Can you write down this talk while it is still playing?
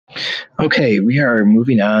Okay, we are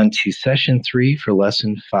moving on to session 3 for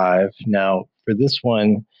lesson 5. Now, for this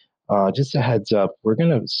one, just a heads up, we're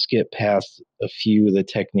going to skip past a few of the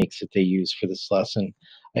techniques that they use for this lesson.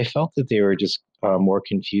 I felt that they were just more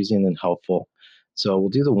confusing than helpful. So we'll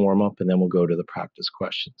do the warm-up and then we'll go to the practice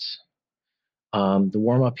questions. The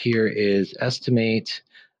warm-up here is estimate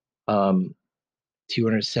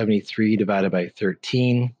 273 divided by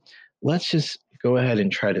 13. Let's just go ahead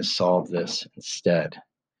and try to solve this instead.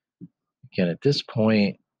 Again, at this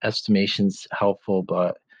point, estimation's helpful,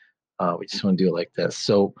 but we just want to do it like this.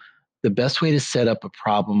 So the best way to set up a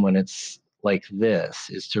problem when it's like this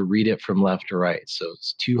is to read it from left to right. So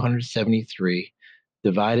it's 273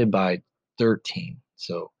 divided by 13.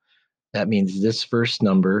 So that means this first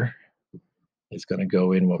number is going to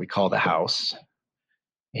go in what we call the house.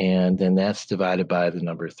 And then that's divided by the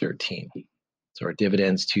number 13. So our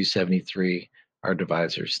dividend's 273, our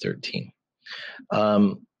divisor's 13.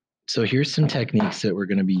 So here's some techniques that we're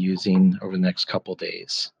going to be using over the next couple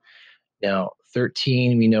days. Now,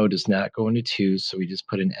 13 we know does not go into 2, so we just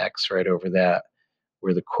put an X right over that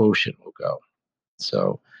where the quotient will go.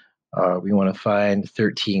 So we want to find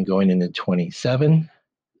 13 going into 27.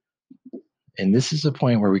 And this is a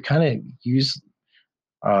point where we kind of use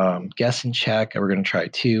guess and check, and we're going to try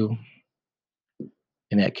 2.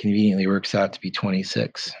 And that conveniently works out to be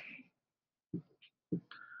 26.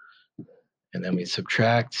 And then we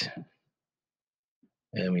subtract,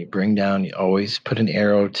 and we bring down. You always put an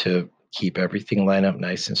arrow to keep everything lined up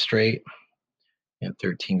nice and straight. And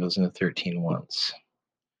 13 goes into 13 once.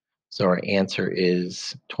 So our answer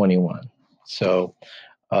is 21. So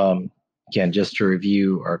again, just to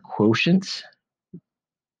review, our quotient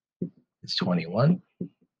is 21.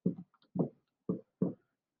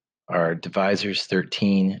 Our divisor is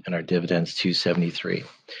 13, and our dividend is 273.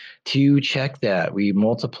 To check that, we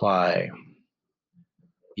multiply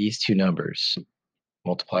these two numbers.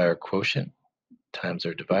 Multiply our quotient times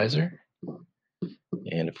our divisor.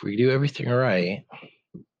 And if we do everything right,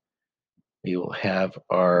 we will have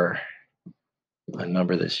a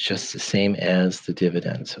number that's just the same as the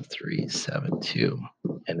dividend, so 372.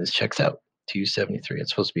 And this checks out, 273.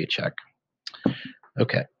 It's supposed to be a check.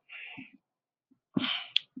 Okay.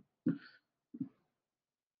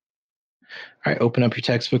 All right, open up your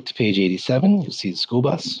textbook to page 87. You'll see the school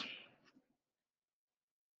bus.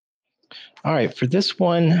 All right, for this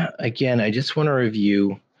one, again, I just want to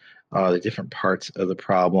review the different parts of the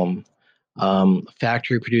problem.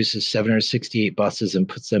 Factory produces 768 buses and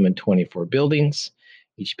puts them in 24 buildings.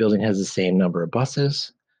 Each building has the same number of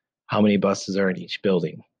buses. How many buses are in each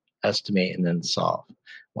building? Estimate and then solve.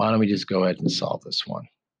 Why don't we just go ahead and solve this one?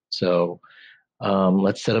 So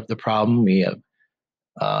let's set up the problem. We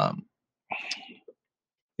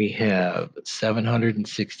have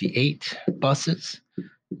 768 buses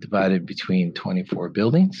divided between 24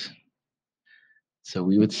 buildings. So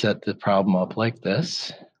we would set the problem up like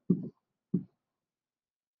this.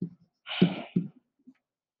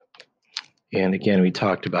 And again, we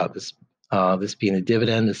talked about this, this being the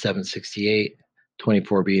dividend, the 768,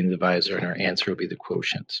 24 being the divisor, and our answer will be the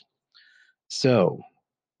quotient. So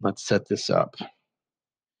let's set this up.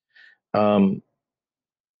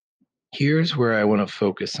 Here's where I want to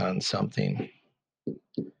focus on something.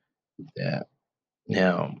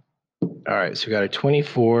 Now, all right, so we got a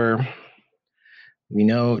 24. We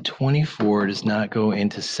know 24 does not go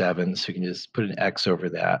into 7, so we can just put an X over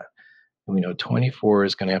that. And we know 24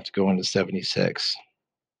 is going to have to go into 76.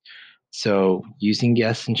 So using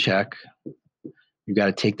guess and check, you've got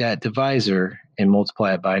to take that divisor and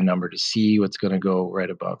multiply it by a number to see what's going to go right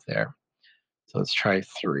above there. So let's try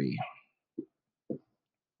 3.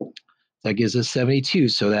 That gives us 72.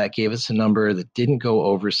 So that gave us a number that didn't go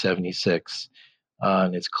over 76,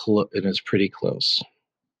 and it's pretty close.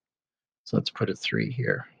 So let's put a 3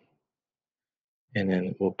 here. And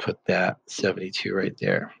then we'll put that 72 right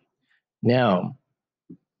there. Now,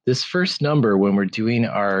 this first number, when we're doing in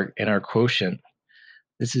our quotient,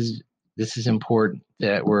 this is important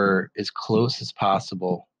that we're as close as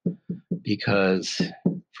possible, because,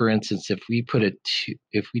 for instance, if we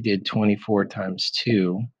did 24 times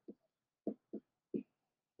 2,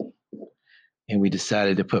 and we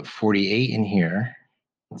decided to put 48 in here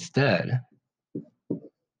instead,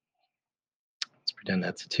 let's pretend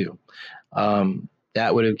that's a 2.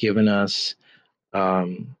 That would have given us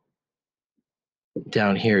down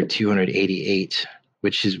here 288,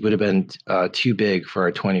 which would have been too big for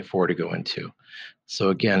our 24 to go into. So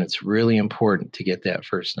again, it's really important to get that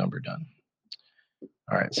first number done.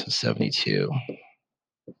 All right, so 72.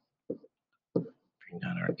 Bring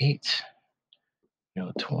down our 8.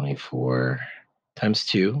 24 times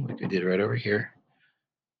 2, like we did right over here,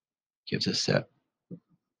 gives us that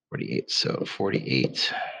 48. So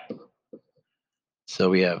 48. So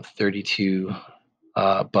we have 32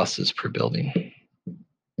 buses per building.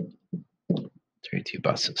 32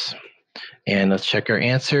 buses. And let's check our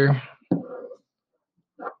answer.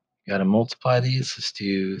 Got to multiply these. Let's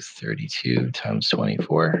do 32 times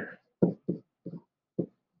 24.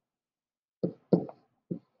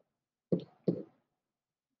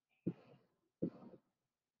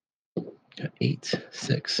 Got 8,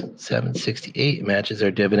 6, 7, 68 matches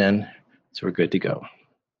our dividend. So we're good to go.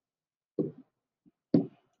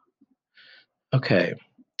 Okay.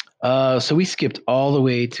 So we skipped all the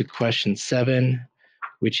way to question 7,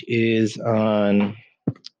 which is on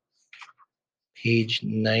page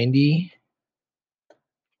 90.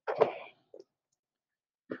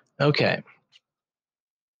 Okay.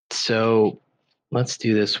 So let's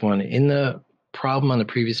do this one. In the problem on the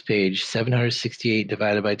previous page, 768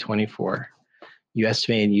 divided by 24. You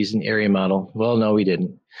estimated using area model. Well, no, we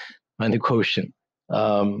didn't. Find the quotient.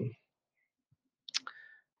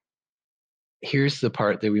 Here's the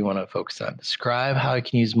part that we want to focus on. Describe how I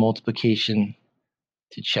can use multiplication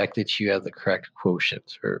to check that you have the correct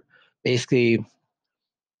quotient, or basically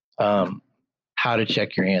how to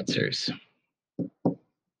check your answers.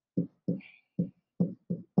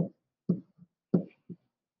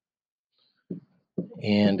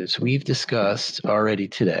 And as we've discussed already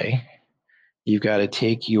today, you've got to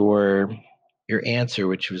take your answer,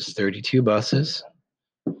 which was 32 buses,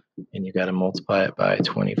 and you've got to multiply it by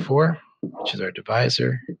 24, which is our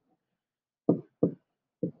divisor.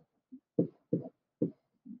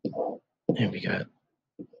 And we got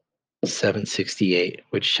 768,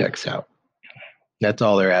 which checks out. That's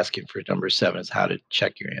all they're asking for number 7, is how to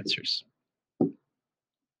check your answers.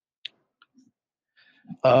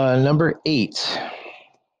 Number 8.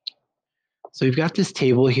 So we've got this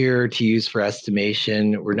table here to use for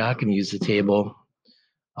estimation. We're not going to use the table.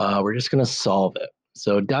 We're just going to solve it.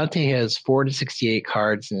 So Dante has 468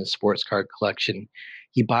 cards in his sports card collection.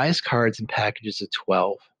 He buys cards in packages of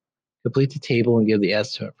 12. Complete the table and give the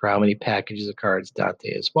estimate for how many packages of cards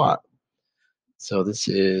Dante has bought. So this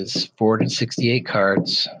is 468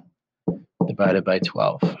 cards divided by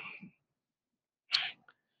 12.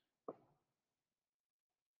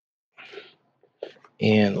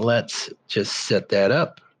 And let's just set that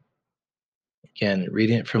up. Again,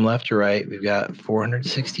 reading it from left to right, we've got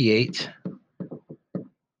 468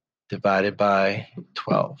 divided by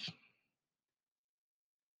 12.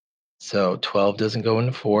 So 12 doesn't go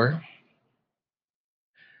into 4.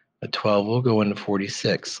 But 12 will go into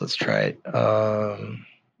 46. Let's try it.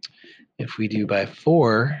 If we do by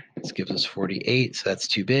 4, this gives us 48, so that's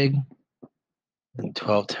too big. And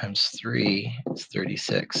 12 times 3 is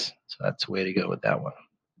 36. So that's the way to go with that one.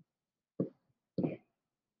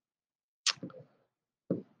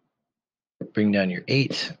 Bring down your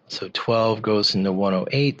 8. So 12 goes into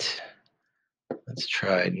 108. Let's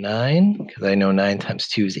try 9, because I know 9 times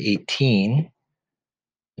 2 is 18.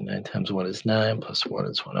 And 9 times 1 is 9, plus 1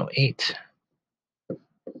 is 108.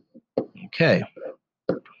 Okay.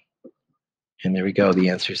 And there we go. The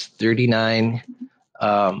answer is 39.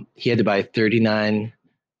 He had to buy 39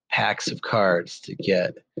 packs of cards to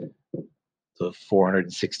get the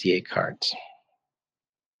 468 cards.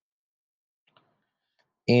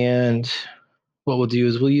 And what we'll do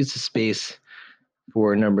is we'll use the space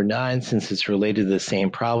for number 9 since it's related to the same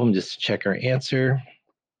problem, just to check our answer.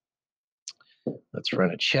 Let's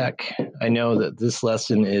run a check. I know that this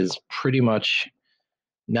lesson is pretty much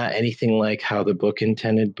not anything like how the book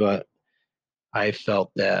intended, but I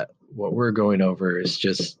felt that what we're going over is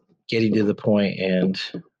just getting to the point and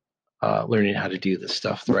learning how to do this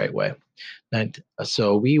stuff the right way. And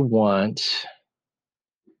so we want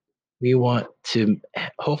to,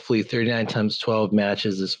 hopefully 39 times 12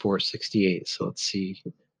 matches is 468. So let's see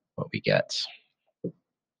what we get.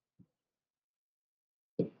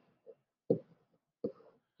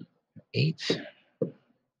 Eight.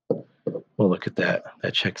 Well, look at that.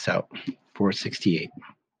 That checks out. 468.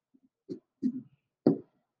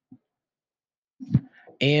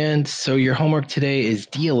 And so your homework today is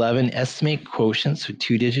D11, estimate quotients with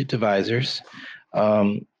 2-digit divisors.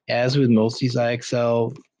 As with most of these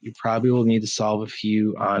IXL, you probably will need to solve a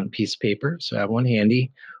few on a piece of paper, so have one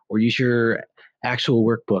handy, or use your actual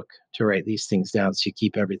workbook to write these things down so you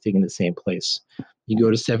keep everything in the same place. You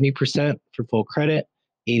go to 70% for full credit,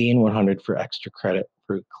 80 and 100 for extra credit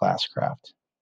for Classcraft.